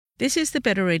This is the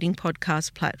Better Reading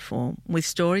Podcast platform with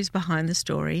stories behind the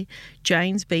story,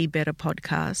 Jane's Be Better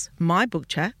podcast, my book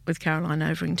chat with Caroline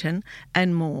Overington,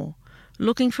 and more.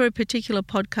 Looking for a particular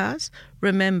podcast?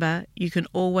 Remember, you can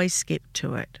always skip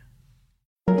to it.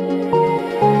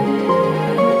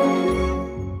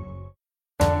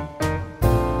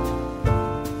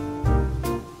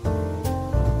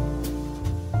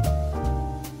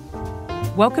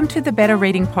 Welcome to the Better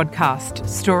Reading Podcast,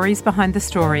 Stories Behind the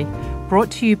Story,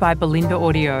 brought to you by Belinda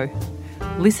Audio.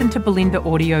 Listen to Belinda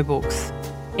audiobooks,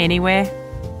 anywhere,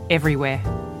 everywhere.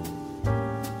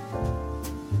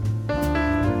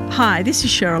 Hi, this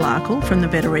is Cheryl Arkle from the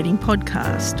Better Reading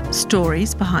Podcast,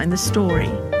 Stories Behind the Story.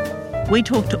 We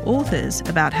talk to authors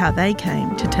about how they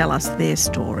came to tell us their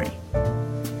story.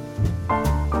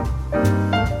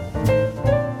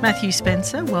 Matthew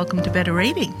Spencer, welcome to Better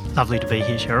Reading. Lovely to be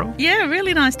here, Cheryl. Yeah,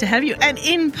 really nice to have you. And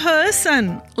in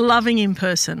person, loving in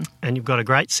person. And you've got a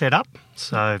great setup,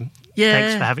 so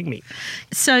thanks for having me.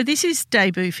 So this is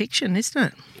debut fiction, isn't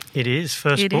it? It is,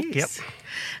 first book, is. Yep.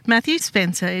 Matthew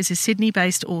Spencer is a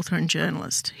Sydney-based author and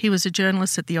journalist. He was a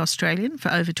journalist at The Australian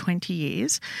for over 20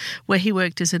 years, where he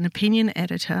worked as an opinion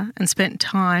editor and spent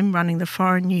time running the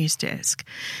foreign news desk.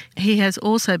 He has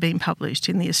also been published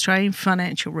in the Australian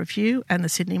Financial Review and the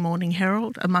Sydney Morning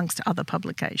Herald, amongst other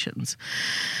publications.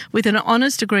 With an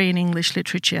honours degree in English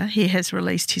literature, he has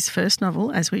released his first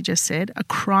novel, as we just said, a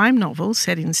crime novel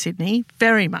set in Sydney,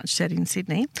 very much set in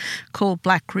Sydney, called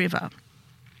Black River.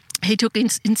 He took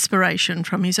inspiration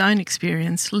from his own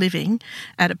experience living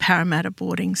at a Parramatta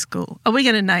boarding school. Are we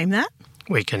going to name that?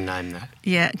 We can name that.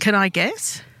 Yeah. Can I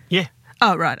guess? Yeah.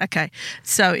 Oh, right. Okay.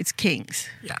 So it's King's.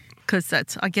 Yeah. Because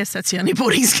I guess that's the only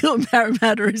boarding school in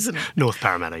Parramatta, isn't it? North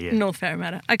Parramatta, yeah. North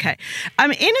Parramatta. Okay.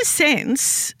 In a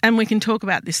sense, and we can talk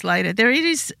about this later, there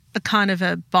is a kind of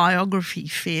a biography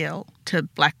feel to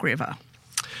Black River.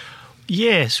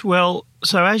 Yes. Well,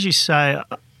 so as you say,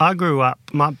 I grew up,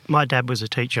 my dad was a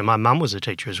teacher, my mum was a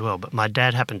teacher as well, but my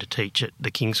dad happened to teach at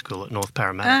the King's School at North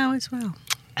Parramatta. Oh, as well.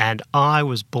 And I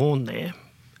was born there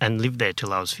and lived there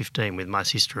till I was 15 with my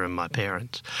sister and my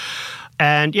parents.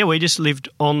 And yeah, we just lived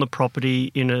on the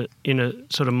property in a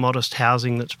sort of modest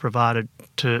housing that's provided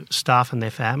to staff and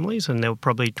their families, and there were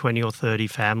probably 20 or 30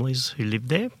 families who lived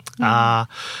there.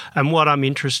 And what I'm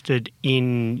interested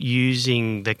in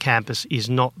using the campus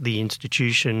is not the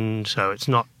institution, so it's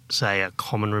not, say, a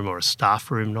common room or a staff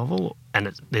room novel,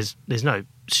 and there's no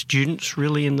students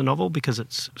really in the novel because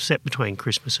it's set between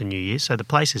Christmas and New Year, so the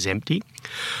place is empty.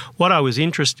 What I was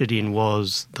interested in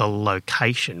was the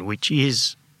location, which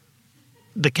is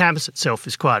the campus itself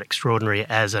is quite extraordinary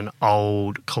as an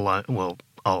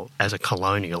as a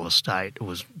colonial estate. It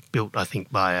was built, I think,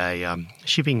 by a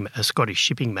Scottish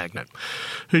shipping magnate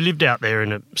who lived out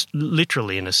there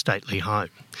literally in a stately home.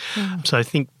 So I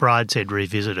think Brideshead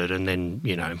revisited, and then,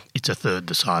 it's a third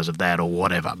the size of that or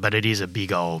whatever, but it is a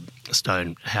big old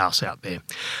stone house out there.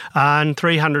 And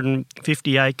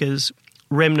 350 acres,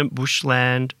 remnant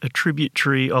bushland, a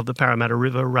tributary of the Parramatta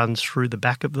River runs through the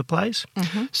back of the place.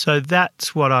 Mm-hmm. So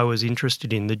that's what I was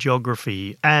interested in, the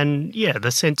geography and,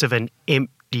 the sense of an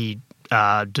empty,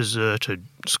 deserted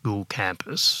school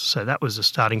campus. So that was the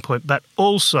starting point. But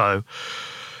also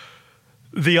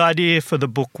the idea for the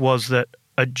book was that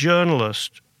a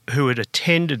journalist who had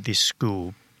attended this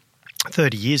school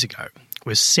 30 years ago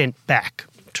was sent back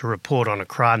to report on a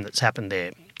crime that's happened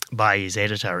there by his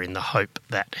editor in the hope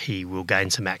that he will gain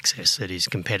some access that his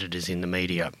competitors in the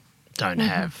media don't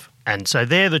have. And so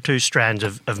they're the two strands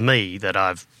of me that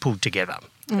I've pulled together.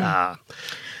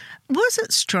 Was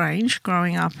it strange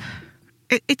growing up?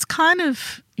 It's kind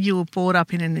of, you were brought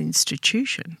up in an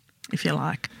institution, if you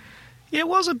like. Yeah, it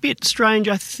was a bit strange,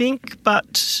 I think,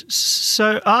 but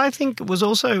so I think it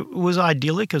was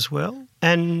idyllic as well.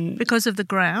 And because of the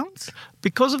grounds?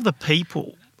 Because of the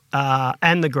people.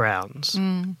 And the grounds.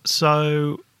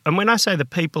 So, and when I say the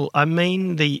people, I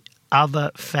mean the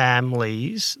other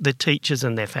families, the teachers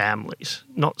and their families,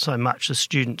 not so much the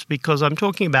students, because I'm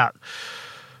talking about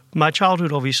my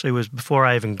childhood obviously was before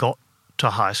I even got to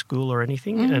high school or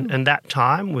anything, and that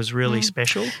time was really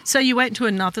special. So you went to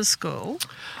another school?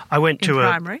 I went to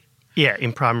primary?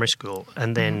 In primary school,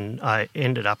 and then I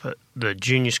ended up at the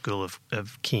junior school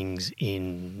of King's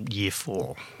in year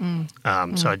 4.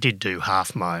 So I did do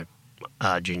half my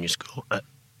junior school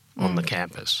on the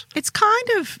campus. It's kind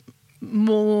of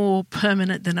more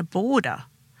permanent than a boarder.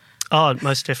 Oh,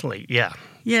 most definitely, yeah.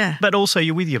 Yeah. But also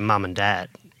you're with your mum and dad.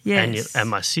 Yes. And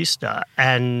my sister,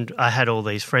 and I had all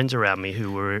these friends around me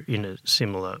who were in a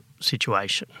similar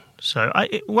situation. So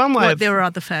there were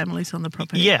other families on the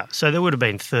property? Yeah, so there would have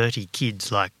been 30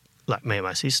 kids like me and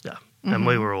my sister. And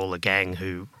we were all a gang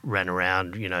who ran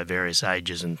around, various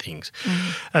ages and things.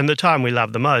 And the time we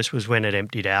loved the most was when it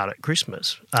emptied out at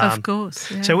Christmas. Of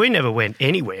course, yeah. So we never went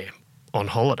anywhere on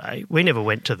holiday. We never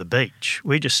went to the beach.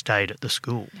 We just stayed at the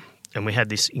school. And we had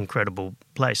this incredible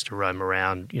place to roam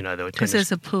around. There were because there's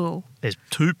a pool. There's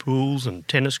 2 pools and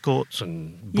tennis courts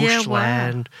and Yeah,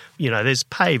 bushland. wow. There's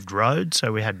paved roads,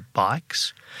 so we had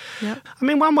bikes. Yep. I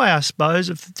mean, one way I suppose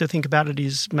to think about it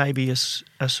is maybe a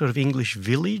sort of English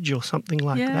village or something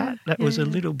like that. That was a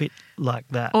little bit like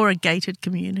that. Or a gated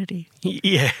community.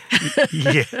 Yeah,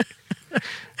 yeah.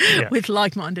 Yeah. With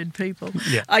like-minded people.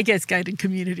 Yeah. I guess gated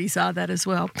communities are that as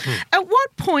well. At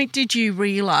what point did you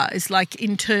realise, like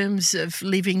in terms of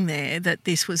living there, that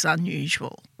this was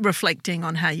unusual, reflecting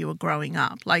on how you were growing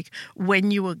up? Like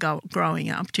when you were growing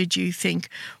up, did you think,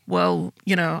 well,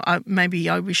 maybe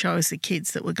I wish I was the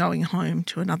kids that were going home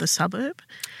to another suburb?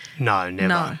 No,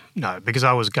 never. No, because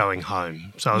I was going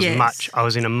home. So I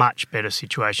was in a much better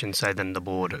situation, say, than the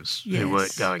boarders who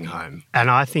weren't going home. And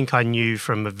I think I knew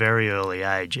from a very early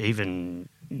age, even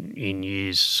in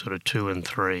years sort of 2 and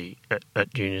 3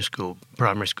 at junior school,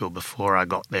 primary school, before I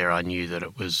got there, I knew that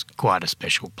it was quite a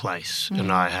special place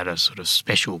and I had a sort of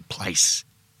special place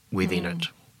within it.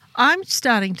 I'm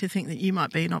starting to think that you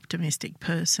might be an optimistic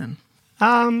person.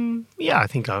 Yeah, I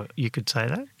think you could say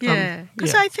that. Yeah,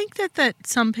 because I think that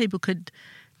some people could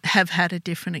have had a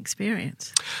different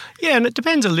experience. Yeah, and it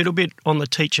depends a little bit on the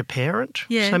teacher-parent.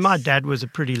 Yes. So my dad was a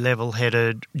pretty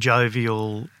level-headed,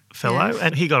 jovial fellow,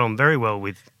 and he got on very well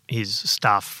with his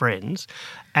staff friends,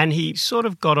 and he sort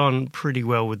of got on pretty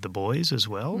well with the boys as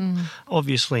well.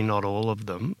 Obviously not all of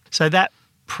them. So that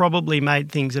probably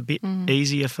made things a bit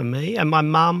easier for me. And my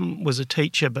mum was a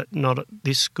teacher, but not at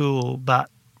this school,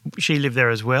 but she lived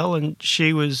there as well, and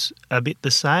she was a bit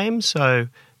the same. So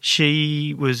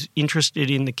she was interested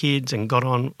in the kids and got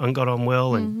on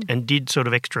well and did sort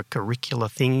of extracurricular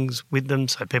things with them.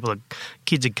 So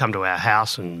kids would come to our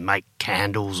house and make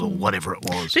candles or whatever it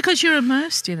was. Because you're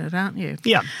immersed in it, aren't you?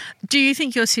 Yeah. Do you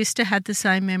think your sister had the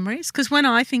same memories? Because when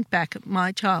I think back at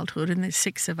my childhood, and there's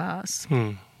 6 of us,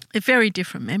 they're very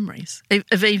different memories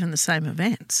of even the same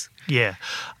events. Yeah.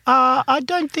 I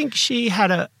don't think she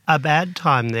had a bad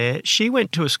time there. She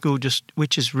went to a school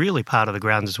which is really part of the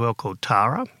grounds as well, called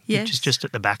Tara, which is just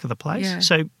at the back of the place. Yeah.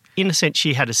 So in a sense,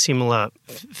 she had a similar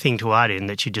thing to I did in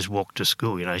that she just walked to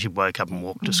school. She woke up and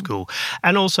walked to school.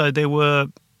 And also there were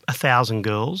 1,000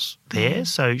 girls there,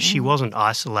 so she wasn't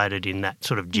isolated in that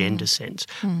sort of gender sense.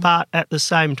 But at the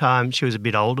same time, she was a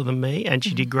bit older than me, and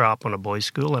she did grow up on a boys'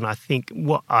 school. And I think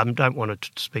I don't want to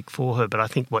speak for her, but I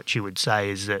think what she would say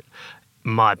is that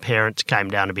my parents came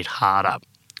down a bit harder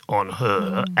on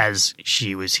her as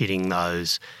she was hitting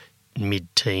those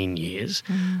mid-teen years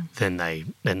than they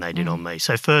did on me.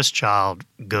 So first child,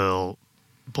 girl,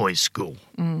 boys' school.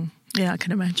 Yeah, I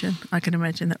can imagine.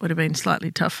 That would have been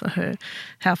slightly tough for her.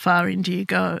 How far in do you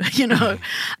go,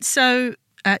 So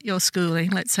at your schooling,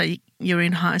 let's say you're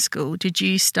in high school, did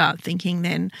you start thinking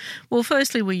then, well,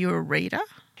 firstly, were you a reader?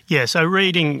 Yeah, so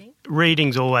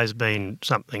reading's always been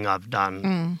something I've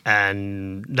done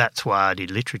and that's why I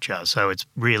did literature. So it's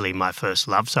really my first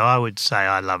love. So I would say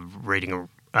I love reading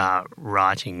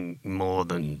writing more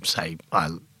than, say,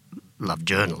 I love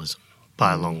journalism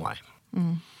by a long way.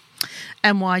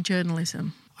 And why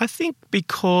journalism? I think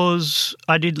because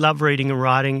I did love reading and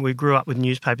writing. We grew up with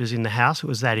newspapers in the house. It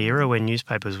was that era when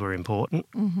newspapers were important.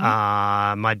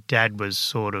 My dad was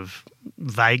sort of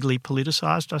vaguely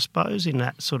politicised, I suppose, in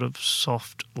that sort of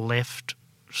soft left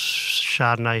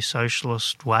Chardonnay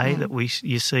socialist way that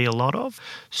you see a lot of.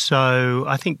 So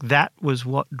I think that was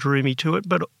what drew me to it.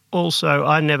 But also,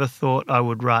 I never thought I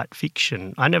would write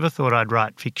fiction. I never thought I'd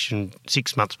write fiction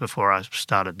 6 months before I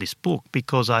started this book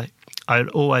because I'd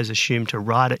always assumed to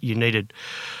write it you needed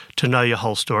to know your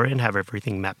whole story and have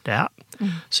everything mapped out.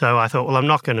 So I thought, well, I'm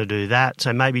not going to do that.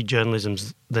 So maybe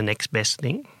journalism's the next best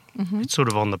thing. It's sort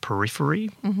of on the periphery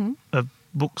of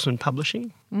books and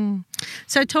publishing.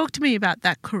 So talk to me about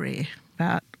that career,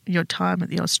 about your time at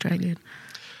the Australian.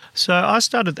 So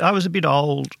I was a bit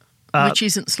old. Which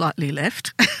isn't slightly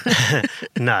left.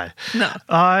 No.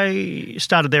 I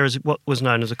started there as what was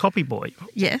known as a copy boy.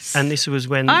 Yes. And this was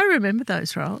when... I remember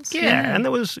those roles. Yeah, and it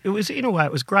was in a way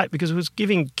it was great because it was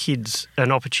giving kids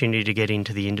an opportunity to get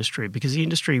into the industry because the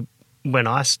industry when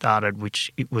I started,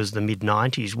 which it was the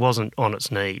mid-90s, wasn't on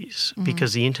its knees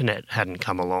because the internet hadn't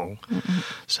come along.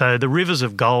 So the rivers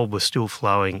of gold were still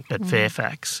flowing at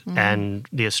Fairfax and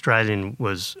the Australian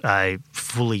was a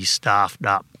fully staffed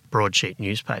up broadsheet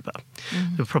newspaper.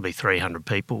 There were probably 300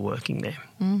 people working there.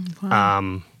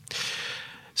 Wow.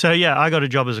 So, yeah, I got a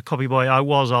job as a copy boy. I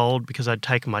was old because I'd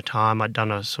taken my time. I'd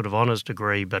done a sort of honours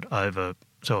degree, but a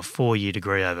 4-year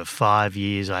degree over 5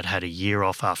 years. I'd had a year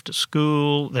off after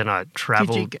school. Then I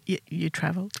travelled. You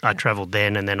travelled? I travelled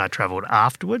then, and then I travelled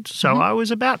afterwards. So I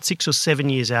was about 6 or 7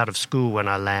 years out of school when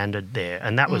I landed there,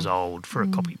 and that was old for a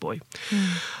copy boy.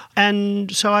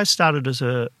 And so I started as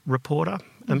a reporter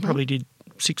and probably did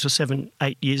 6 or 7,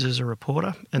 8 years as a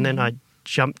reporter, and then I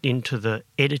jumped into the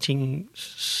editing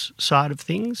side of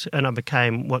things, and I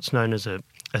became what's known as a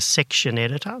section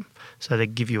editor. So they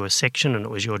give you a section and it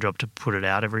was your job to put it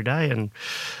out every day. And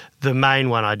the main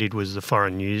one I did was the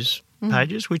foreign news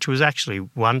pages, which was actually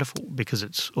wonderful because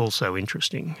it's also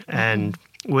interesting. And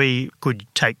we could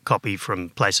take copy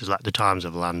from places like the Times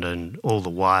of London, all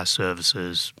the wire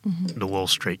services, the Wall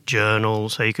Street Journal.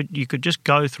 So you could just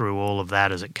go through all of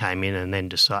that as it came in and then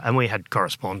decide. And we had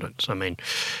correspondents. I mean,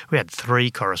 we had 3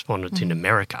 correspondents in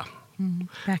America.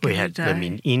 We had them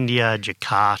in India,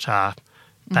 Jakarta,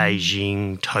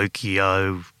 Beijing,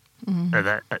 Tokyo,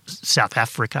 South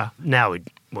Africa. Now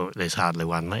there's hardly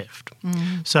one left.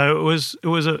 So it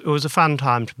was a fun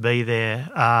time to be there,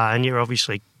 and you're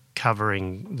obviously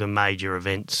covering the major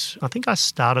events. I think I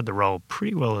started the role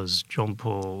pretty well as John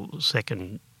Paul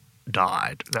II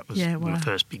died. That was my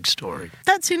first big story.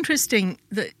 That's interesting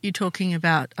that you're talking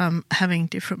about having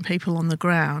different people on the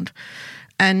ground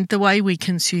and the way we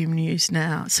consume news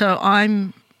now. So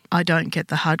I don't get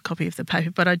the hard copy of the paper,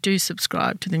 but I do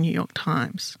subscribe to the New York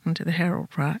Times and to the Herald,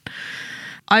 right?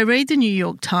 I read the New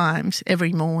York Times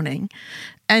every morning,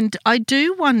 and I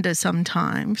do wonder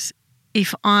sometimes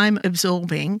if I'm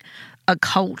absorbing a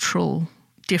cultural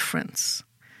difference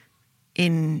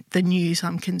in the news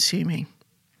I'm consuming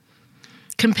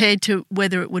compared to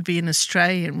whether it would be an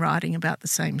Australian writing about the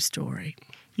same story.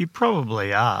 You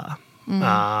probably are,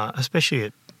 especially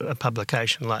at a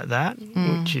publication like that,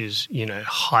 which is,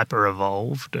 hyper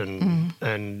evolved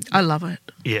and I love it.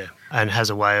 Yeah, and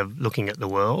has a way of looking at the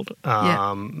world,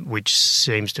 which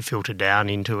seems to filter down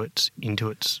into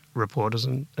its reporters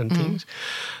and things.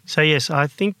 So yes, I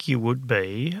think you would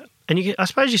be. And I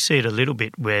suppose you see it a little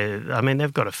bit where,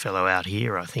 they've got a fellow out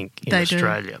here, I think, in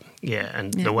Australia. Yeah,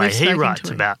 and the way he writes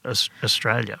about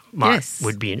Australia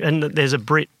would be... And there's a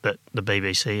Brit that the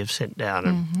BBC have sent down,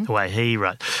 and the way he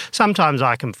writes. Sometimes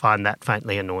I can find that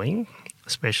faintly annoying,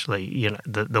 especially,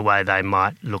 the way they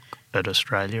might look at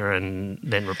Australia and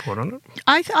then report on it.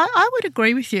 I would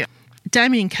agree with you.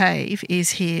 Damien Cave is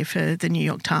here for the New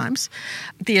York Times.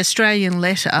 The Australian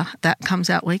Letter, that comes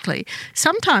out weekly.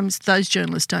 Sometimes those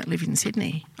journalists don't live in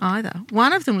Sydney either.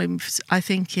 One of them lives, I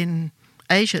think, in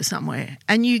Asia somewhere,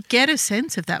 and you get a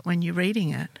sense of that when you're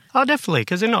reading it. Oh, definitely,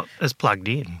 because they're not as plugged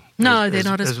in. No, they're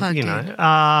not as plugged in.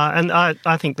 And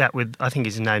I think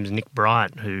his name's Nick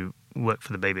Bryant, who worked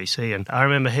for the BBC, and I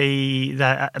remember the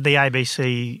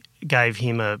ABC gave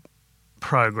him a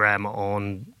program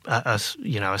on a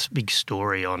big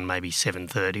story on maybe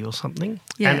 7:30 or something,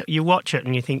 and you watch it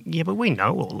and you think, but we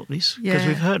know all of this because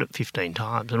we've heard it 15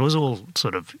 times, and it was all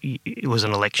it was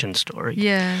an election story.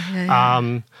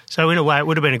 So in a way, it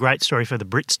would have been a great story for the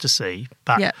Brits to see,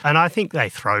 but and I think they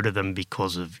throw to them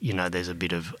because of there's a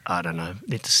bit of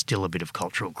it's still a bit of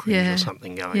cultural cringe or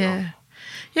something going on.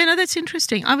 Yeah, no, that's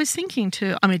interesting. I was thinking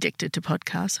too, I'm addicted to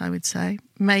podcasts, I would say.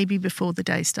 Maybe before the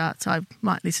day starts, I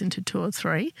might listen to 2 or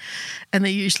 3, and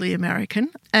they're usually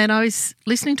American. And I was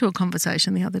listening to a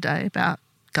conversation the other day about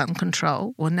gun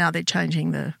control. Well, now they're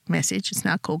changing the message. It's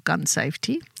now called gun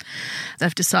safety.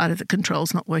 They've decided that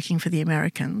control's not working for the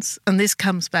Americans. And this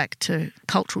comes back to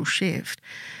cultural shift.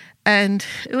 And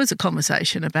it was a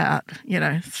conversation about,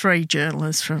 3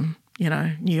 journalists from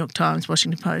New York Times,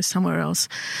 Washington Post, somewhere else.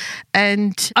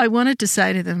 And I wanted to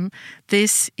say to them,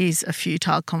 this is a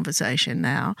futile conversation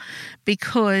now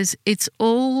because it's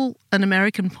all an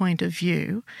American point of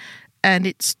view and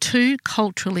it's too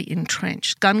culturally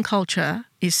entrenched. Gun culture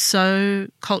is so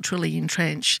culturally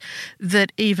entrenched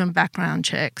that even background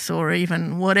checks or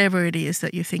even whatever it is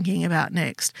that you're thinking about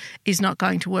next is not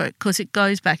going to work because it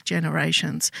goes back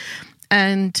generations.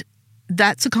 And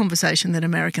that's a conversation that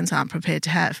Americans aren't prepared to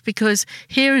have because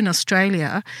here in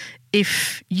Australia,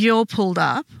 if you're pulled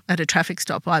up at a traffic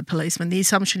stop by a policeman, the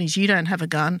assumption is you don't have a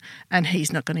gun and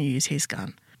he's not going to use his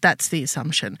gun. That's the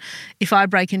assumption. If I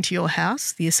break into your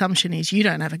house, the assumption is you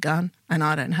don't have a gun and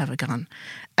I don't have a gun.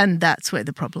 And that's where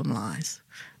the problem lies.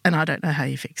 And I don't know how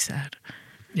you fix that.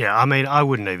 Yeah, I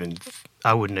wouldn't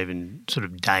even sort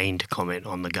of deign to comment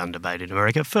on the gun debate in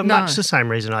America for much the same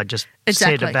reason I just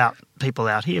said about people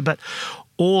out here. But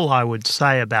all I would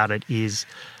say about it is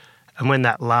And when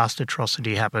that last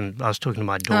atrocity happened, I was talking to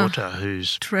my daughter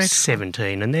who's dreadful.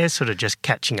 17, and they're sort of just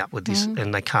catching up with this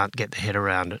and they can't get their head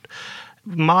around it.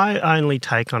 My only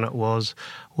take on it was,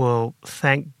 well,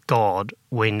 thank God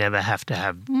we never have to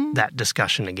have that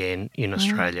discussion again in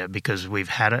Australia, because we've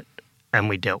had it and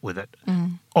we dealt with it.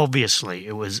 Obviously,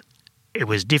 it was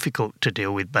difficult to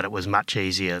deal with, but it was much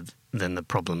easier than the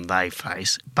problem they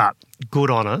face. But good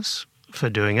on us for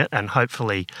doing it, and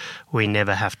hopefully we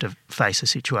never have to face a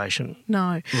situation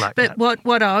No. like But that.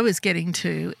 what I was getting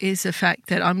to is the fact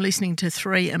that I'm listening to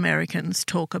 3 Americans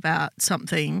talk about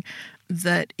something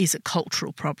that is a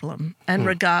cultural problem. And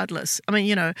regardless, I mean,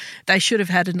 you know, they should have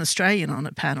had an Australian on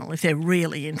a panel if they're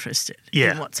really interested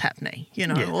in what's happening, you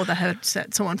know, or they had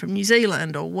someone from New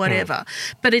Zealand or whatever.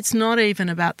 But it's not even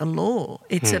about the law.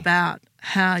 It's about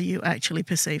how you actually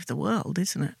perceive the world,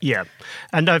 isn't it? Yeah.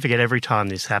 And don't forget, every time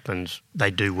this happens,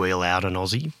 they do wheel out an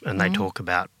Aussie and they talk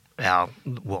about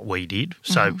what we did.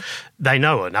 So they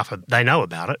know they know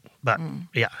about it, but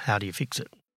how do you fix it?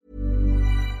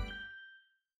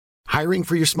 Hiring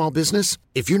for your small business?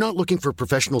 If you're not looking for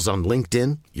professionals on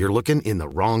LinkedIn, you're looking in the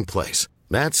wrong place.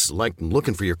 That's like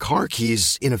looking for your car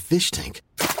keys in a fish tank.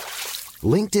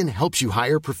 LinkedIn helps you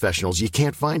hire professionals you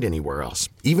can't find anywhere else,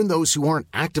 even those who aren't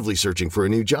actively searching for a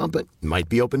new job but might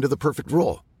be open to the perfect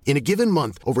role. In a given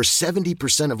month, over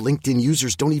 70% of LinkedIn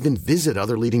users don't even visit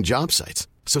other leading job sites.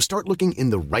 So start looking in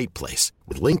the right place.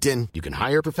 With LinkedIn, you can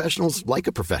hire professionals like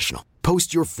a professional.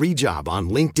 Post your free job on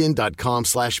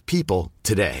linkedin.com/people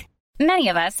today. Many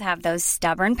of us have those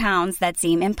stubborn pounds that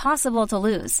seem impossible to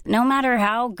lose, no matter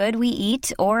how good we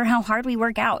eat or how hard we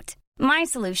work out. My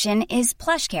solution is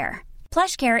PlushCare.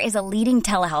 PlushCare is a leading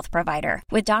telehealth provider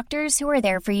with doctors who are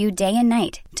there for you day and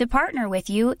night to partner with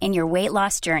you in your weight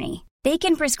loss journey. They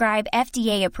can prescribe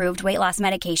FDA-approved weight loss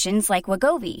medications like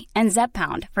Wegovy and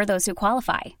Zepbound for those who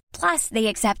qualify. Plus, they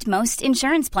accept most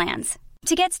insurance plans.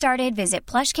 To get started, visit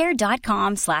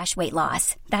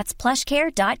plushcare.com/weightloss. That's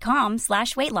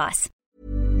plushcare.com/weightloss.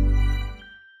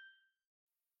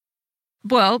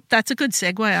 Well, that's a good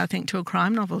segue, I think, to a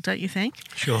crime novel, don't you think?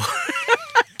 Sure.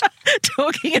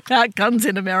 Talking about guns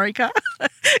in America,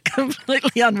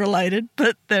 completely unrelated,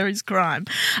 but there is crime.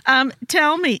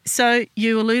 Tell me, so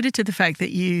you alluded to the fact that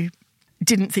you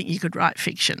didn't think you could write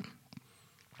fiction.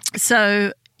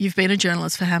 So you've been a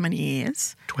journalist for how many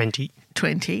years? 20.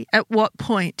 20. At what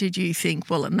point did you think,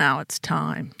 well, now it's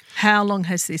time? How long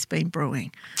has this been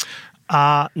brewing?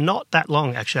 Not that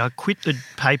long, actually. I quit the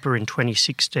paper in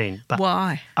 2016. But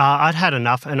Why? I'd had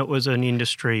enough, and it was an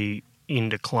industry in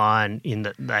decline in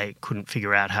that they couldn't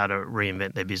figure out how to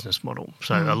reinvent their business model.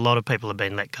 So a lot of people have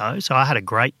been let go. So I had a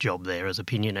great job there as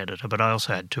opinion editor, but I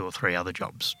also had 2 or 3 other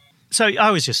jobs. So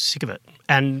I was just sick of it.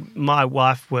 And my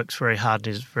wife works very hard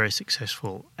and is very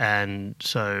successful, and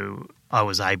so I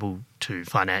was able to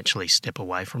financially step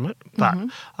away from it. But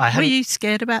Were you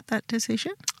scared about that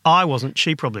decision? I wasn't.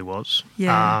 She probably was.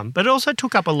 Yeah. But it also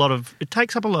takes up a lot of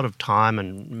time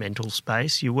and mental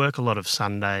space. You work a lot of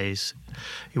Sundays.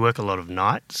 You work a lot of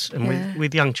nights. And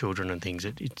with young children and things,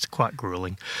 it's quite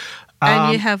gruelling.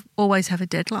 And you always have a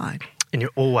deadline. And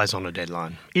you're always on a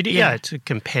deadline. It's a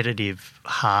competitive,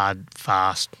 hard,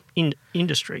 fast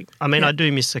industry. I mean, I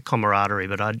do miss the camaraderie,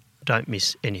 but I don't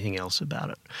miss anything else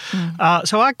about it.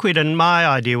 So I quit, and my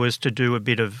idea was to do a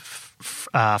bit of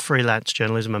freelance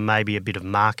journalism and maybe a bit of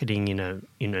marketing in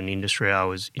an industry I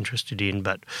was interested in.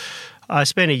 But I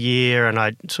spent a year and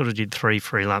I sort of did 3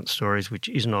 freelance stories, which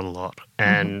is not a lot,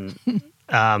 and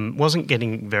wasn't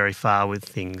getting very far with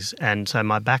things. And so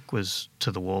my back was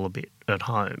to the wall a bit at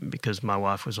home because my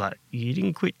wife was like, you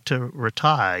didn't quit to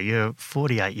retire. You're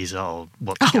 48 years old.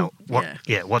 What's going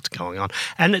on?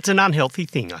 And it's an unhealthy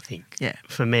thing, I think,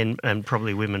 for men and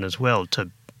probably women as well to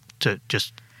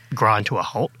just grind to a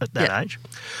halt at that age.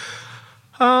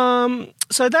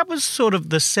 So that was sort of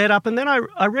the setup. And then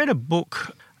I read a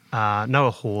book,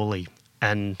 Noah Hawley,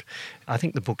 and I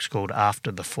think the book's called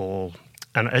After the Fall.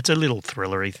 And it's a little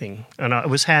thrillery thing. And it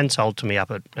was hand-sold to me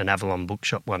up at an Avalon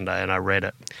bookshop one day, and I read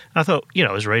it. And I thought,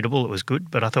 it was readable, it was good,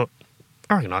 but I thought,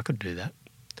 I reckon I could do that.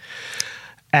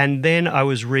 And then I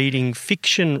was reading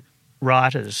fiction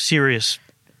writers, serious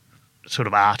sort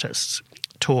of artists,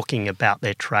 talking about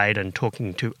their trade and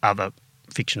talking to other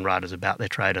fiction writers about their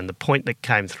trade. And the point that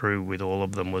came through with all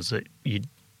of them was that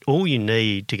all you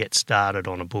need to get started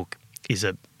on a book is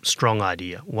a strong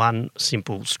idea, one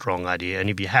simple, strong idea. And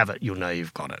if you have it, you'll know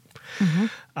you've got it.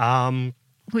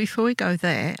 Before we go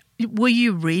there, were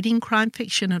you reading crime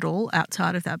fiction at all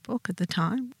outside of that book at the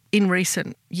time? in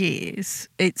recent years,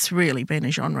 it's really been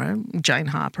a genre, Jane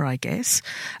Harper, I guess.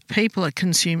 People are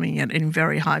consuming it in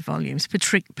very high volumes,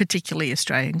 particularly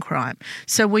Australian crime.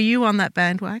 So were you on that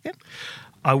bandwagon?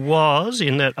 I was,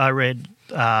 in that I read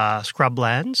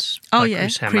Scrublands by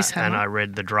Chris Hammer, and I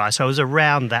read The Dry. So it was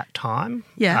around that time.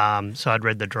 Yeah. So I'd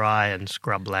read The Dry and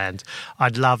Scrublands.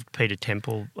 I'd loved Peter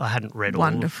Temple. I hadn't read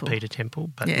all of Peter Temple.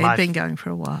 But yeah, he'd been going for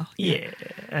a while. Yeah,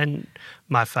 and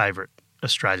my favourite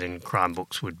Australian crime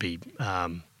books would be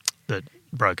The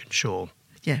Broken Shore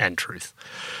and Truth.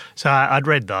 So I'd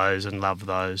read those and loved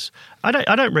those. I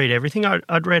don't read everything.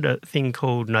 I'd read a thing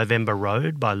called November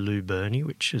Road by Lou Berney,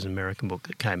 which is an American book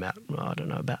that came out, I don't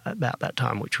know, about that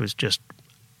time, which was just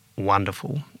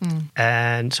wonderful.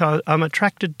 And so I'm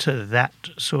attracted to that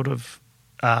sort of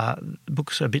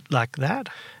books a bit like that.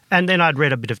 And then I'd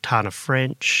read a bit of Tana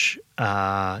French,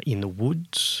 In the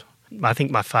Woods. I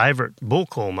think my favourite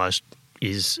book almost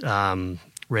is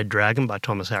Red Dragon by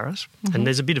Thomas Harris. And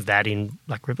there's a bit of that in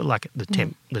Black River, like the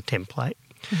template.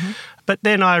 But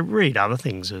then I read other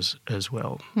things as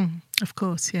well. Of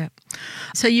course, yeah.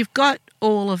 So you've got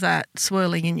all of that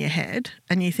swirling in your head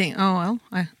and you think, oh,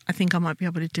 well, I think I might be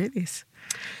able to do this.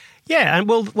 Yeah, and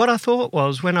well, what I thought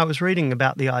was, when I was reading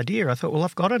about the idea, I thought, well,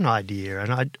 I've got an idea.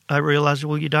 And I realised,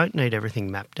 well, you don't need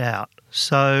everything mapped out.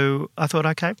 So I thought,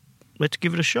 okay, let's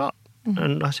give it a shot.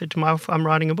 And I said to my wife, I'm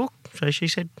writing a book. So she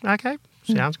said, okay,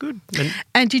 sounds good.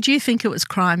 And did you think it was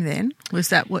crime then? Was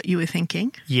that what you were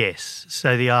thinking? Yes.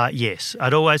 So yes,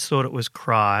 I'd always thought it was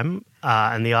crime,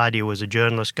 and the idea was a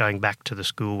journalist going back to the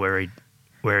school where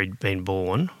he'd been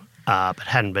born, but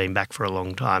hadn't been back for a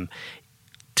long time,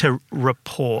 to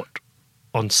report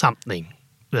on something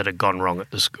that had gone wrong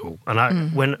at the school.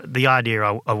 And when the idea,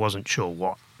 I wasn't sure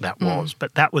what that was,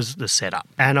 but that was the setup.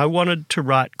 And I wanted to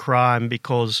write crime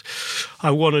because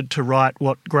I wanted to write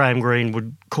what Graham Greene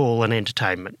would call an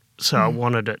entertainment. So I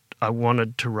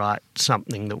wanted to write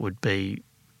something that would be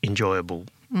enjoyable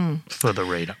for the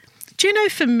reader. Do you know,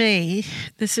 for me,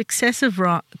 the success of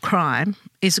crime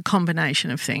is a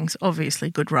combination of things. Obviously,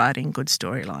 good writing, good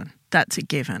storyline. That's a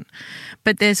given.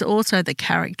 But there's also the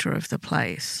character of the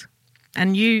place.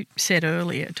 And you said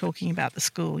earlier, talking about the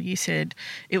school, you said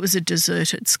it was a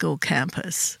deserted school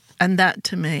campus. And that,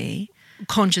 to me,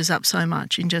 conjures up so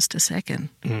much in just a second,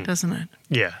 doesn't it?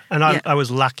 Yeah, and I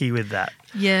was lucky with that.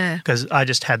 Yeah. Because I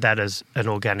just had that as an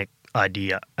organic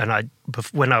idea. And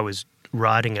when I was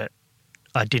writing it,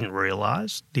 I didn't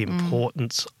realise the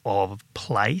importance of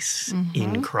place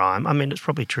in crime. I mean, it's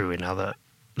probably true in other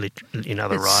writing.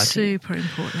 It's super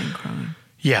important in crime.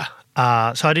 Yeah.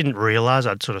 So I didn't realise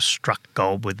I'd sort of struck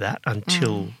gold with that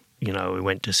until, we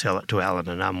went to sell it to Allen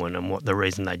and Unwin, and the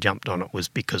reason they jumped on it was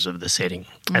because of the setting,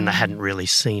 and they hadn't really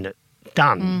seen it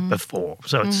done before.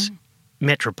 So it's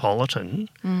metropolitan,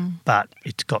 but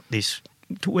it's got this,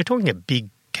 we're talking a big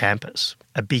campus,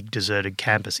 a big deserted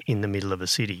campus in the middle of a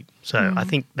city. So I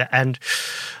think that, and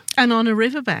on a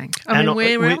riverbank. I mean,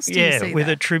 where else do you see that? With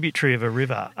that? A tributary of a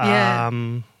river.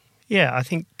 Yeah. I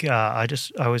think I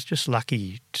was just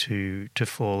lucky to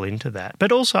fall into that.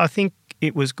 But also I think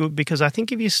it was good because I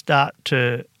think if you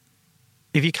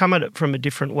come at it from a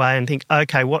different way and think,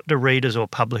 okay, what do readers or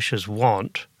publishers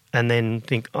want, and then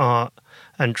think,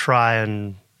 and try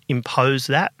and impose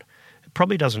that, it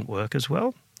probably doesn't work as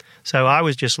well. So I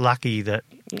was just lucky that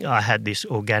I had this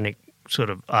organic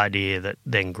sort of idea that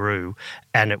then grew,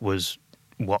 and it was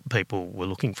what people were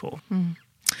looking for.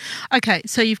 Okay,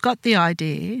 so you've got the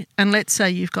idea, and let's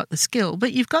say you've got the skill,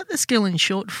 but you've got the skill in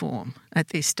short form at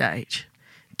this stage.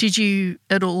 Did you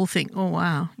at all think, oh,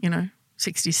 wow,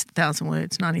 60,000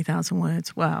 words, 90,000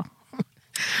 words, wow,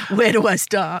 where do I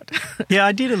start? Yeah,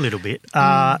 I did a little bit.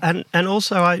 And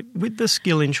also with the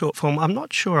skill in short form, I'm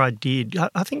not sure I did.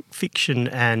 I think fiction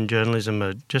and journalism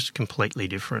are just completely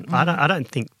different. I don't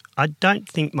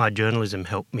think my journalism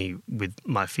helped me with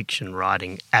my fiction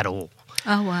writing at all.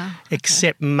 Oh, wow. Okay.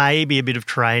 Except maybe a bit of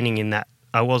training in that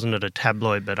I wasn't at a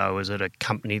tabloid, but I was at a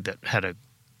company that had a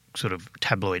sort of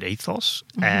tabloid ethos,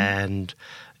 and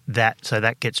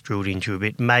that gets drilled into a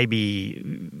bit. Maybe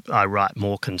I write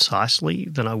more concisely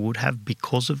than I would have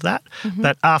because of that.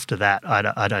 But after that,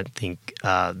 I don't think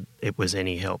it was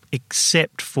any help,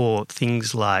 except for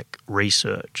things like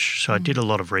research. So I did a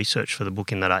lot of research for the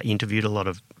book in that I interviewed a lot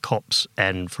of cops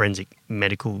and forensic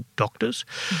medical doctors.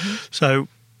 So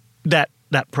that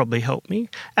probably helped me.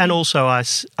 And also I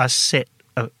set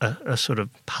a sort of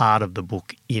part of the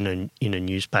book in a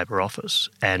newspaper office,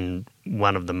 and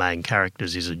one of the main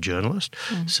characters is a journalist.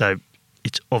 So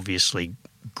it's obviously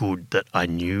good that I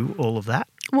knew all of that.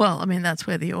 Well, I mean, that's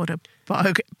where the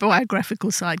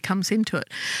autobiographical side comes into it.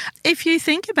 If you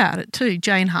think about it too,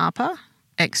 Jane Harper,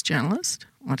 ex-journalist.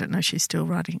 I don't know if she's still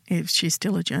writing, if she's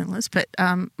still a journalist, but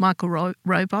Michael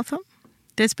Rowbotham.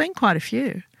 There's been quite a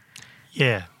few.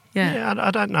 Yeah. Yeah. Yeah,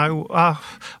 I don't know. Well,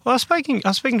 I was speaking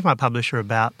to my publisher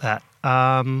about that.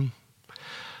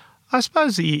 I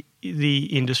suppose the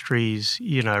industries,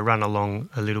 run along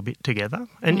a little bit together.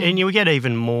 And you get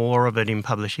even more of it in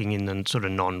publishing in the sort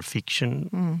of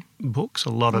non-fiction books. A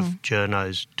lot of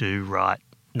journos do write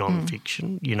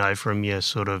non-fiction, from your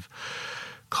sort of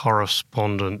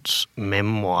correspondence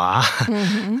memoir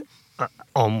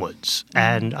onwards.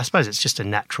 And I suppose it's just a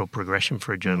natural progression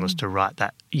for a journalist to write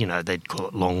that. They'd call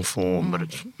it long form, but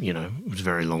it's, it's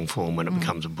very long form when it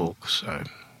becomes a book. So.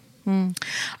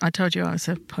 I told you I was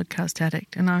a podcast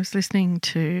addict, and I was listening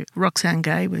to Roxane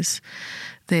Gay was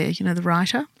there, the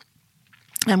writer,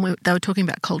 and they were talking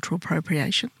about cultural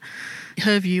appropriation.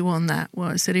 Her view on that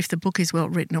was that if the book is well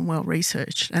written and well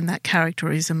researched and that character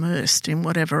is immersed in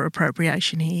whatever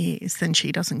appropriation he is, then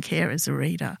she doesn't care as a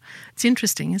reader. It's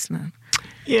interesting, isn't it?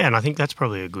 Yeah, and I think that's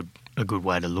probably a good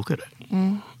way to look at it.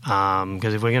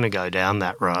 Because if we're going to go down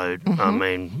that road, I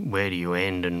mean, where do you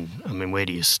end and, where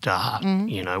do you start?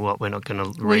 We're not going to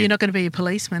read... Well, you're not going to be a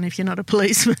policeman if you're not a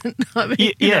policeman. I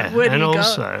mean, where do you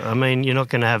also, go? You're not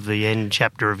going to have the end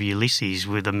chapter of Ulysses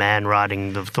with a man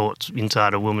writing the thoughts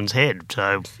inside a woman's head.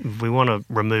 So if we want to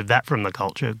remove that from the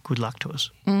culture, good luck to us.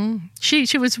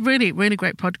 She was really, really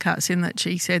great podcast in that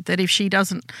she said that if she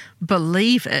doesn't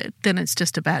believe it, then it's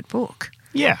just a bad book.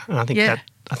 Yeah, and I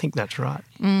think that's right.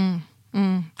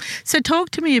 So talk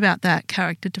to me about that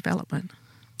character development.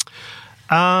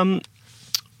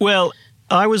 Well,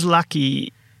 I was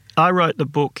lucky. I wrote the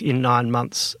book in 9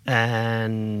 months,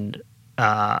 and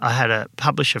I had a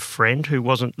publisher friend who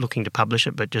wasn't looking to publish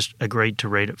it but just agreed to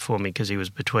read it for me because he was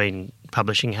between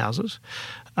publishing houses.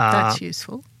 That's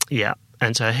useful. Yeah,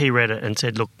 and so he read it and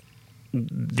said, look,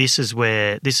 this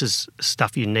is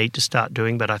stuff you need to start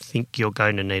doing, but I think you're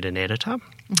going to need an editor.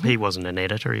 He wasn't an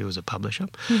editor, he was a publisher.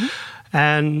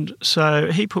 And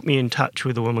so he put me in touch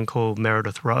with a woman called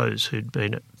Meredith Rose who'd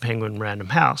been at Penguin Random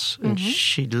House, and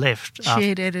she'd left. She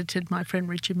had edited my friend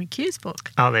Richard McHugh's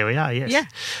book. Oh, there we are, yes. Yeah.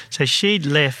 So she'd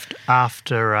left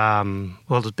after,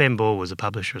 Ben Ball was a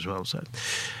publisher as well, so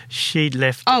she'd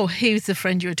left. Oh, he was the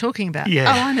friend you were talking about.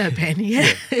 Yeah. Oh, I know Ben,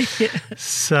 yeah.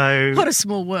 So. What a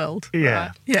small world. Yeah.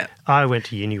 Right? Yeah. I went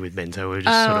to uni with Ben, so we were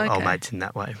just sort of old mates in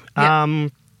that way. Yeah.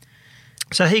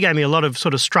 So he gave me a lot of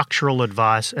sort of structural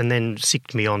advice and then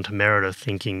sicked me on to Meredith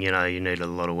thinking, you need a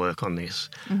lot of work on this.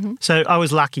 So I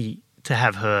was lucky to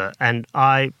have her, and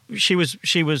she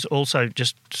was also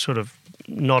just sort of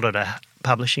not at a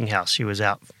publishing house. She was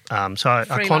out. So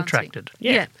I contracted.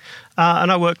 Yeah. And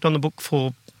I worked on the book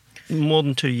for more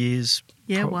than 2 years.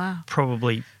 Yeah, wow.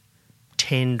 Probably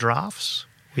 10 drafts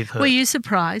with her. Were you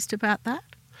surprised about that?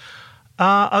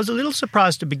 I was a little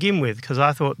surprised to begin with because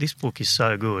I thought this book is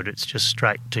so good, it's just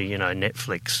straight to,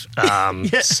 Netflix.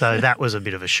 So that was a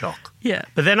bit of a shock. Yeah.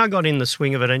 But then I got in the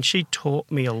swing of it, and she taught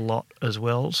me a lot as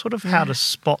well, sort of how to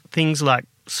spot things like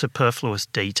superfluous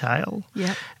detail.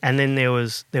 Yeah. And then there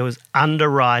was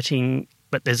underwriting,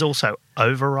 but there's also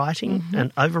overwriting,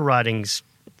 and overwriting's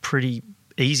pretty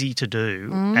easy to do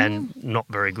and not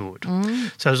very good.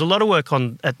 So there's a lot of work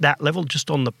at that level, just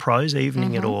on the prose,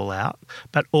 evening it all out,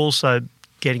 but also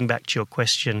getting back to your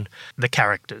question, the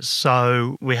characters.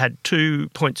 So we had 2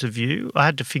 points of view. I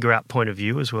had to figure out point of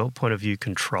view as well, point of view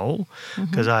control,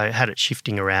 because I had it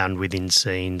shifting around within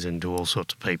scenes and to all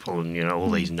sorts of people and,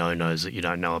 all these no-nos that you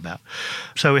don't know about.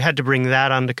 So we had to bring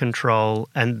that under control.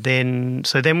 And then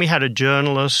we had a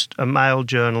journalist, a male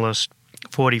journalist,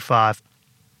 45.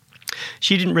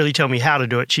 She didn't really tell me how to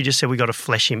do it. She just said, you've got to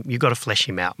flesh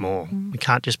him out more. We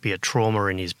can't just be a trauma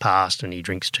in his past and he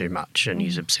drinks too much and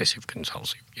he's obsessive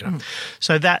compulsive,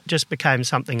 So that just became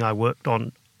something I worked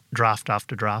on draft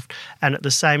after draft. And at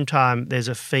the same time, there's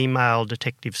a female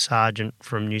detective sergeant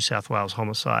from New South Wales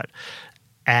Homicide.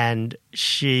 And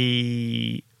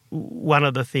one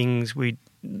of the things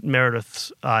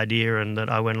Meredith's idea and that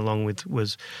I went along with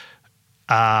was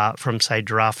from, say,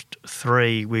 draft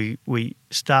 3, we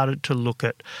started to look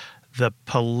at the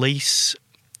police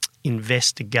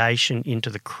investigation into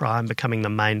the crime becoming the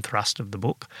main thrust of the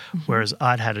book, whereas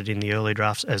I'd had it in the early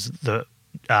drafts as the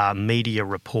media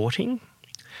reporting.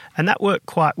 And that worked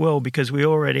quite well because we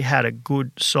already had a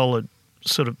good, solid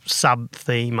sort of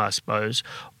sub-theme, I suppose,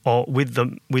 with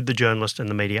the journalist and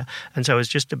the media. And so it was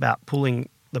just about pulling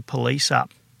the police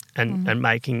up and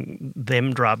making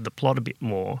them drive the plot a bit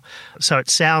more. So it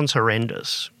sounds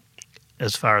horrendous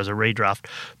as far as a redraft,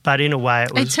 but in a way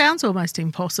it was... It sounds almost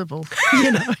impossible,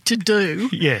 to do.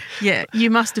 Yeah. Yeah, you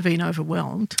must have been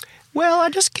overwhelmed. Well, I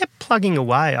just kept plugging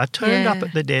away. I turned up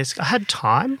at the desk. I had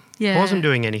time. Yeah. I wasn't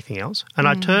doing anything else. And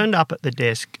I turned up at the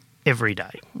desk every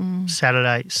day.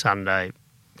 Saturday, Sunday,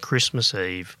 Christmas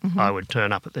Eve, I would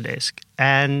turn up at the desk.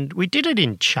 And we did it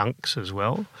in chunks as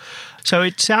well. So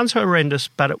it sounds horrendous,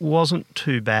 but it wasn't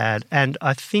too bad. And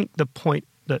I think the point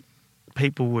that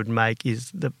people would make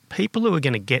is the people who are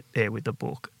going to get there with the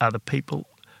book are the people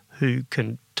who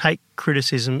can take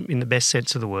criticism in the best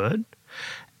sense of the word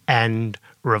and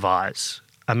revise.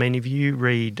 I mean, if you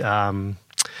read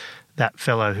that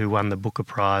fellow who won the Booker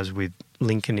Prize with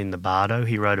Lincoln in the Bardo,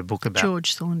 he wrote a book about...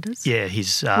 George Saunders. Yeah,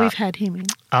 his... We've had him in.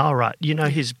 Oh, right. You know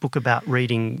his book about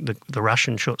reading the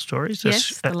Russian short stories?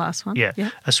 Yes, the last one.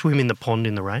 Yeah, A Swim in the Pond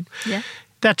in the Rain. Yeah.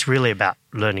 That's really about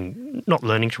learning, not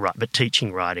learning to write, but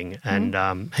teaching writing. And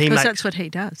because that's what he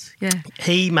does, yeah.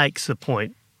 He makes the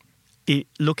point,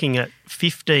 looking at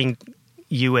 15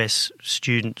 US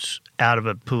students out of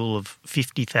a pool of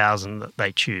 50,000 that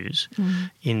they choose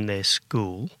in their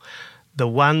school, the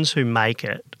ones who make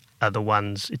it are the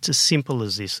ones, it's as simple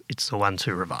as this, it's the ones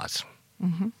who revise.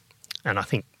 And I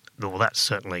think, well, that's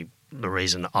certainly the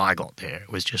reason I got there.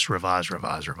 It was just revise,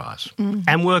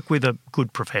 and work with a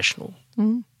good professional.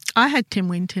 I had Tim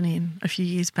Winton in a few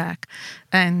years back,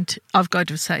 and I've got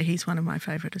to say he's one of my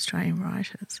favourite Australian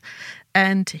writers.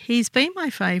 And he's been my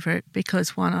favourite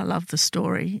because, one, I love the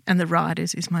story, and The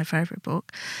Riders is my favourite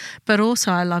book, but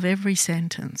also I love every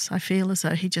sentence. I feel as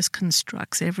though he just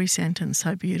constructs every sentence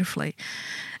so beautifully.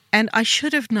 And I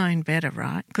should have known better,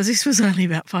 right? Because this was only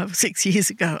about 5 or 6 years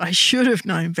ago. I should have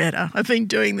known better. I've been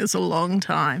doing this a long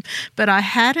time. But I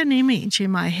had an image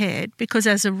in my head because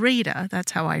as a reader,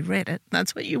 that's how I read it.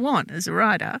 That's what you want as a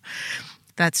writer.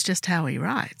 That's just how he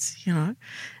writes, you know.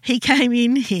 He came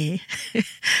in here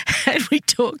and we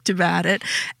talked about it,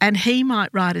 and he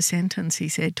might write a sentence, he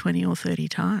said, 20 or 30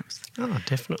 times. Oh,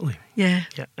 definitely. Yeah.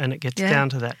 Yeah, and it gets down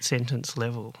to that sentence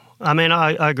level. I mean,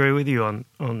 I agree with you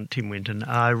on Tim Winton.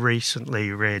 I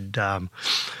recently read, I'm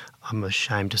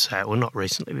ashamed to say it, well, not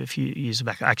recently, but a few years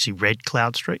back, I actually read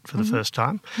Cloud Street for the first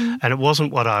time, and it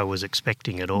wasn't what I was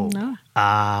expecting at all. No.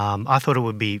 I thought it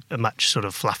would be a much sort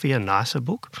of fluffier, nicer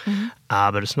book,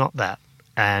 but it's not that.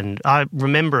 And I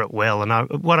remember it well,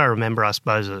 and what I remember, I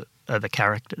suppose, are the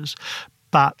characters.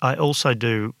 But I also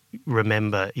do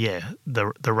remember,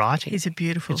 the writing. He's a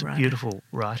beautiful writer. It's beautiful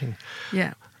writing.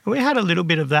 Yeah. We had a little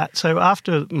bit of that. So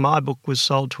after my book was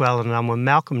sold to Alan Unwin,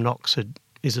 Malcolm Knox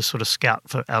is a sort of scout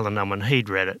for Alan Unwin. He'd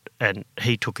read it and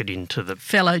he took it into the...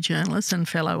 Fellow journalist and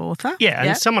fellow author. Yeah,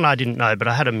 and someone I didn't know, but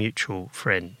I had a mutual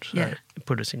friend, so it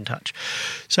put us in touch.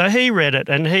 So he read it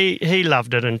and he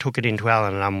loved it and took it into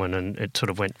Alan Unwin, and it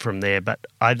sort of went from there. But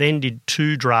I then did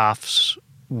 2 drafts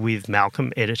with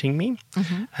Malcolm editing me,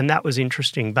 and that was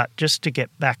interesting. But just to get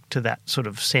back to that sort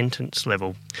of sentence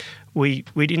level, we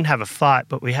didn't have a fight,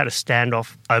 but we had a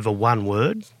standoff over one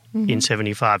word in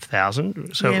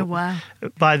 75,000. So wow.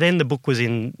 By then the book was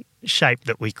in shape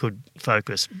that we could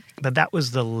focus, but that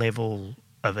was the level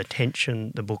of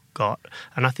attention the book got.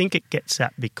 And I think it gets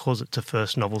that because it's a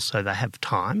first novel, so they have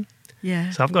time.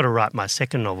 Yeah. So I've got to write my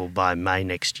second novel by May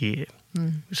next year.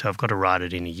 So I've got to write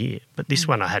it in a year. But this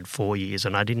one I had 4 years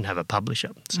and I didn't have a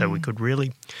publisher. So you could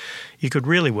really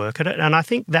work at it. And I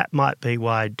think that might be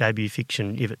why debut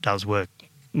fiction, if it does work,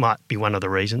 might be one of the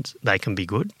reasons they can be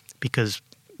good, because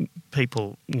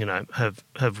people, you know,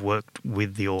 have worked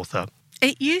with the author.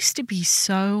 It used to be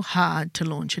so hard to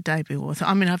launch a debut author.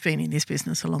 I mean, I've been in this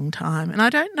business a long time and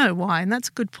I don't know why, and that's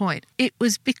a good point. It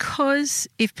was because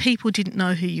if people didn't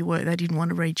know who you were, they didn't want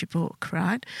to read your book,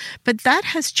 right? But that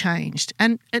has changed,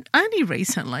 and only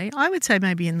recently, I would say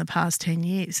maybe in the past 10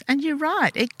 years. And you're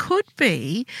right, it could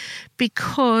be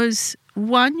because,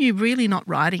 one, you're really not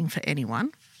writing for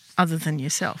anyone other than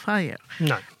yourself, are you?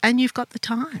 No. And you've got the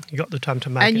time. You've got the time to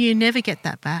make it. And you never get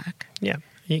that back. Yeah.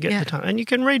 You get the time. And you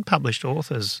can read published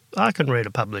authors. I can read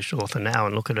a published author now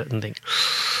and look at it and think,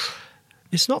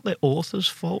 it's not the author's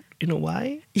fault in a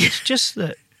way. It's just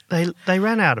that they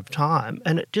ran out of time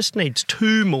and it just needs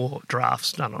 2 more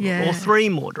drafts done on it, or 3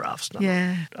 more drafts done on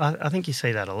it. I think you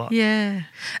see that a lot. Yeah.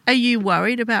 Are you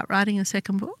worried about writing a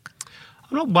second book?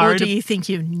 I'm not worried. Or do you think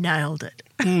you've nailed it?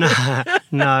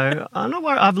 No, I'm not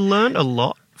worried. I've learned a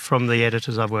lot from the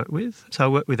editors I've worked with. So I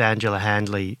worked with Angela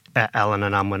Handley at Alan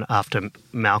and Unwin after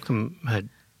Malcolm had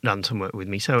done some work with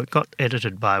me. So it got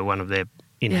edited by one of their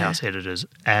in-house editors,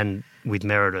 and with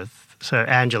Meredith. So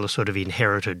Angela sort of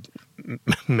inherited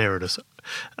Meredith,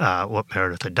 what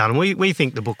Meredith had done. We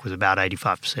think the book was about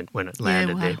 85% when it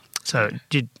landed there. So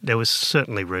there was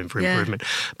certainly room for improvement.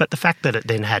 But the fact that it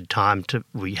then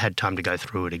we had time to go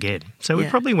through it again. So we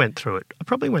probably went through it. I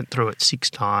probably went through it 6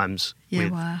 times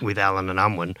with Alan and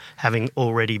Unwin, having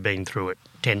already been through it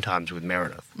 10 times with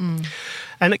Meredith.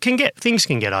 And things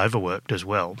can get overworked as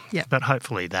well. Yeah. But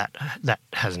hopefully that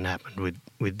hasn't happened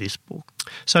with this book.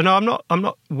 So no, I'm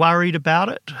not worried about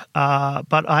it,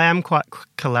 but I am quite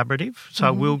collaborative. So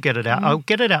I will get it out. I'll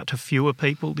get it out to fewer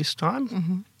people this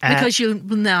time. Because you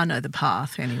now know the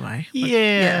path anyway.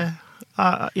 Yeah.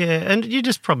 And you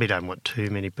just probably don't want too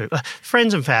many people.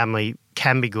 Friends and family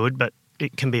can be good, but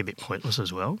it can be a bit pointless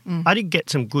as well. I did get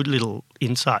some good little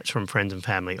insights from friends and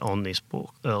family on this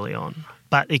book early on,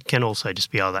 but it can also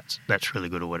just be, that's really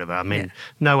good or whatever. I mean,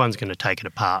 no one's going to take it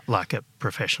apart like a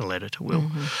professional editor will.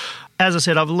 As I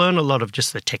said, I've learned a lot of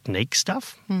just the technique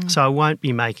stuff, so I won't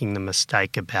be making the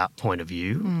mistake about point of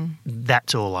view.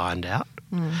 That's all ironed out.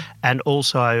 And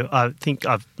also I think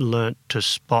I've learnt to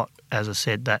spot, as I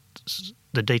said, that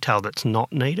the detail that's not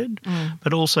needed,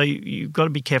 but also you've got to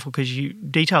be careful because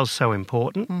detail is so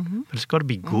important, but it's got to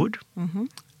be good, and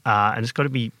it's got to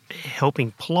be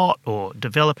helping plot or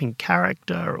developing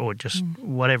character or just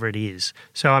whatever it is.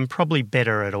 So I'm probably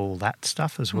better at all that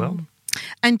stuff as well.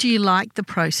 And do you like the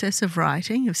process of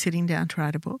writing, of sitting down to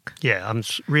write a book? Yeah, I'm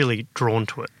really drawn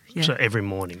to it. So every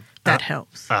morning. That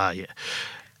helps. Yeah.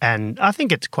 And I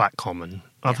think it's quite common.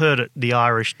 I've heard the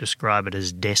Irish describe it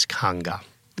as desk hunger.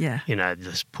 Yeah. You know,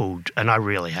 this pulled, and I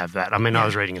really have that. I mean, I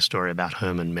was reading a story about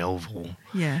Herman Melville,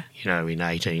 you know, in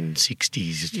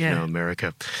 1860s, you know,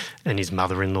 America, and his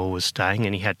mother-in-law was staying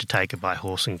and he had to take her by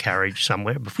horse and carriage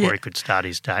somewhere before he could start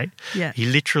his day. Yeah. He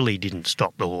literally didn't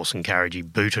stop the horse and carriage. He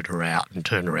booted her out and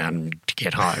turned around to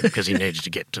get home because he needed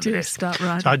to get to the desk. Start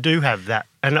writing. So I do have that,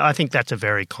 and I think that's a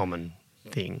very common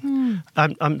thing.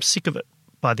 I'm sick of it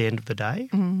by the end of the day,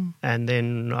 and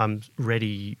then I'm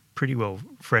ready, pretty well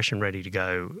fresh and ready to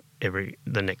go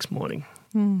the next morning.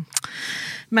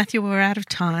 Matthew, we're out of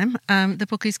time. The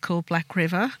book is called Black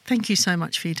River. Thank you so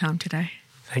much for your time today.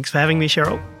 Thanks for having me,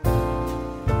 Cheryl.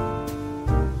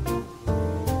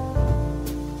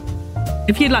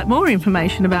 If you'd like more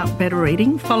information about Better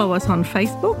Reading, follow us on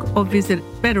Facebook or visit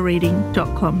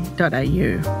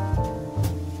betterreading.com.au.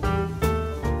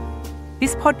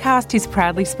 This podcast is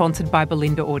proudly sponsored by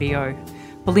Belinda Audio.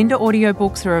 Belinda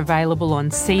audiobooks are available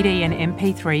on CD and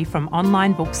MP3 from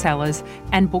online booksellers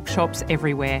and bookshops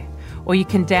everywhere, or you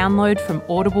can download from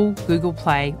Audible, Google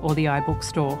Play or the iBook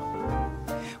Store.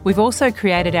 We've also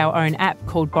created our own app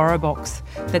called BorrowBox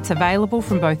that's available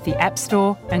from both the App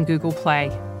Store and Google Play.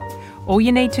 All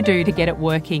you need to do to get it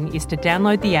working is to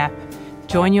download the app,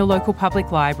 join your local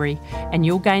public library, and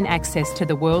you'll gain access to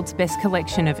the world's best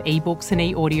collection of ebooks and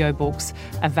e-audiobooks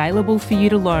available for you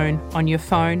to loan on your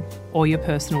phone or your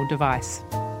personal device.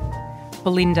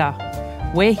 Belinda,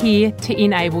 we're here to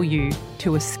enable you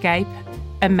to escape,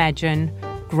 imagine,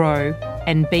 grow,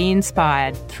 and be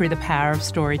inspired through the power of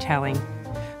storytelling.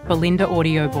 Belinda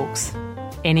Audiobooks.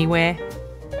 Anywhere,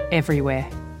 everywhere.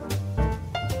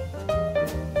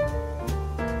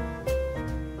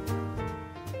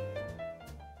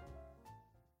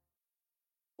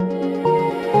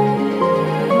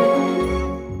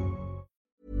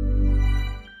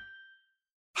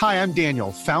 Hi, I'm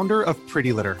Daniel, founder of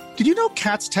Pretty Litter. Did you know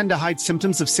cats tend to hide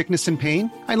symptoms of sickness and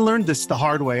pain? I learned this the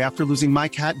hard way after losing my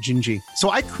cat, Gingy. So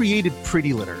I created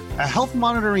Pretty Litter, a health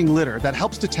monitoring litter that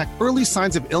helps detect early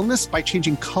signs of illness by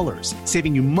changing colors,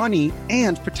 saving you money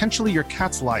and potentially your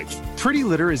cat's life. Pretty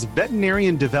Litter is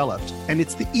veterinarian developed, and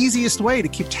it's the easiest way to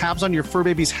keep tabs on your fur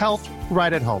baby's health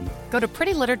right at home. Go to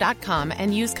prettylitter.com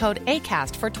and use code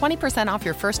ACAST for 20% off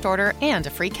your first order and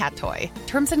a free cat toy.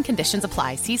 Terms and conditions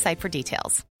apply. See site for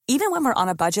details. Even when we're on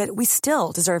a budget, we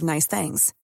still deserve nice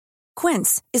things.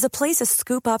 Quince is a place to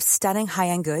scoop up stunning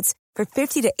high-end goods for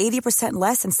 50 to 80%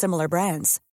 less than similar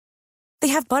brands. They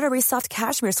have buttery soft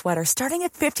cashmere sweaters starting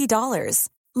at $50,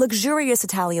 luxurious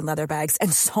Italian leather bags,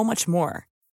 and so much more.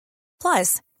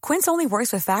 Plus, Quince only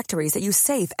works with factories that use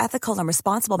safe, ethical, and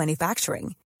responsible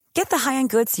manufacturing. Get the high-end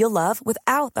goods you'll love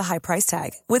without the high price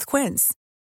tag with Quince.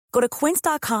 Go to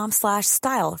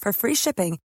quince.com/style for free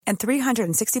shipping and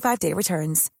 365-day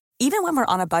returns. Even when we're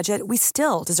on a budget, we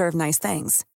still deserve nice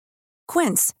things.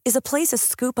 Quince is a place to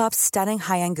scoop up stunning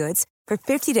high-end goods for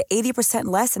 50 to 80%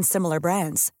 less than similar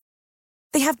brands.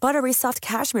 They have buttery soft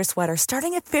cashmere sweaters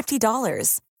starting at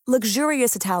 $50,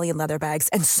 luxurious Italian leather bags,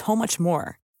 and so much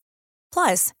more.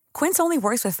 Plus, Quince only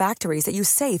works with factories that use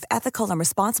safe, ethical, and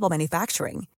responsible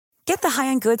manufacturing. Get the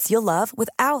high-end goods you'll love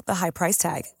without the high price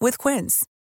tag with Quince.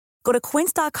 Go to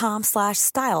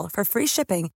quince.com/style for free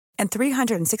shipping and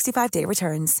 365-day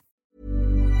returns.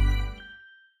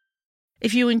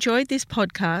 If you enjoyed this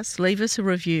podcast, leave us a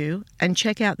review and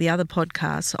check out the other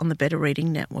podcasts on the Better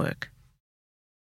Reading Network.